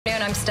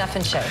and I'm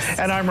Stephen Chase.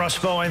 And I'm Russ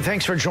Bowen.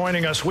 Thanks for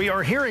joining us. We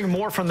are hearing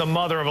more from the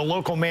mother of a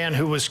local man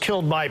who was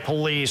killed by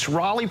police.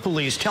 Raleigh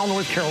police tell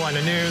North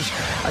Carolina News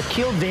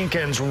Akil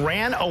Dinkins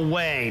ran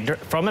away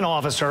from an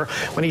officer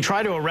when he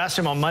tried to arrest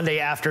him on Monday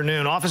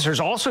afternoon. Officers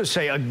also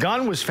say a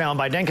gun was found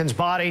by Dinkins'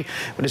 body,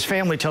 but his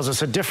family tells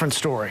us a different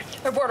story.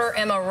 Reporter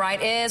Emma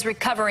Wright is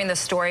recovering the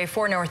story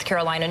for North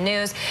Carolina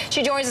News.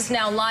 She joins us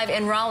now live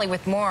in Raleigh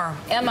with more.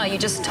 Emma, you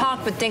just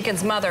talked with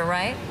Dinkins' mother,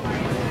 right?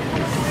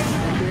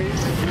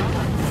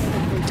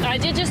 I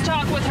did just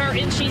talk with her,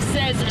 and she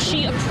says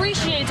she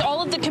appreciates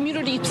all of the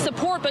community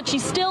support, but she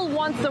still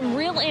wants some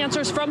real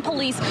answers from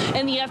police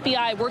and the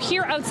FBI. We're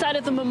here outside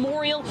of the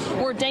memorial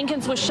where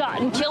Dinkins was shot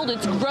and killed.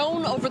 It's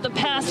grown over the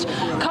past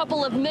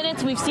couple of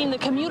minutes. We've seen the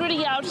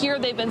community out here.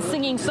 They've been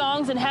singing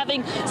songs and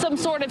having some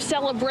sort of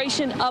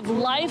celebration of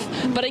life.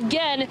 But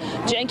again,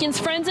 Jenkins'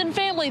 friends and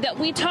family that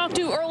we talked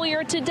to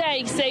earlier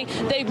today say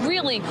they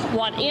really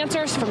want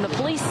answers from the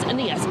police and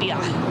the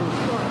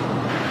FBI.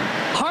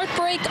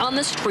 Heartbreak on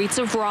the streets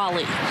of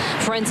Raleigh.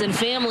 Friends and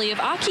family of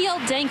Akil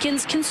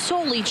Dinkins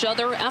console each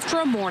other after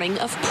a morning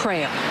of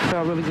prayer. I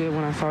felt really good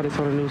when I saw this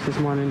on the news this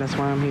morning. That's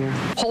why I'm here.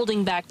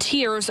 Holding back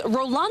tears,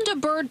 Rolanda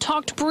Bird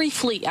talked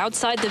briefly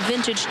outside the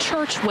Vintage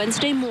Church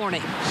Wednesday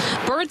morning.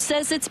 Bird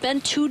says it's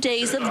been 2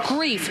 days of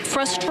grief,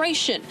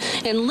 frustration,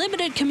 and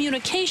limited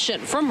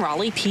communication from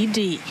Raleigh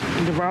PD.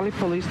 The Raleigh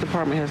Police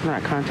Department has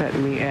not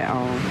contacted me at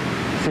all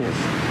since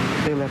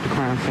they left the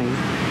crime scene.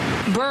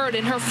 Bird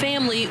and her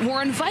family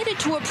were invited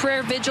to a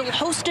prayer vigil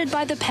hosted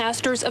by the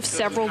pastors of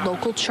several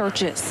local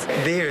churches.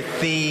 There are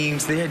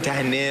themes, there are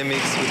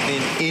dynamics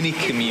within any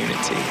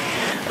community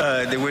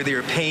where there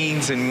are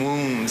pains and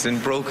wounds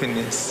and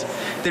brokenness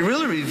that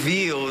really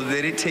reveal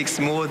that it takes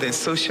more than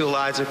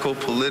sociological,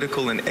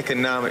 political, and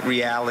economic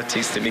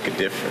realities to make a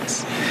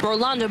difference.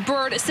 Rolanda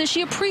Bird says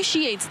she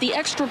appreciates the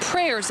extra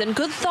prayers and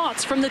good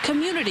thoughts from the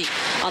community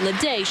on the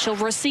day she'll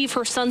receive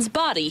her son's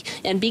body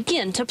and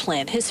begin to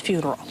plan his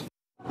funeral.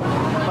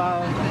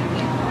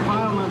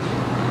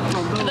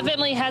 The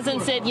family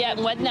hasn't said yet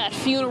when that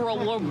funeral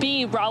will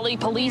be. Raleigh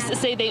police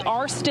say they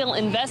are still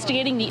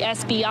investigating. The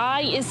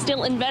SBI is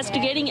still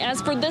investigating.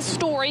 As for this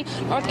story,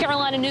 North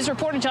Carolina News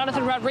reporter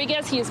Jonathan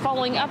Rodriguez, he is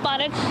following up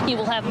on it. He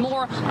will have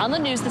more on the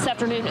news this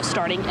afternoon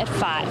starting at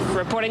 5.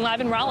 Reporting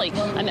live in Raleigh,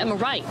 I'm Emma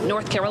Wright,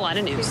 North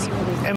Carolina News.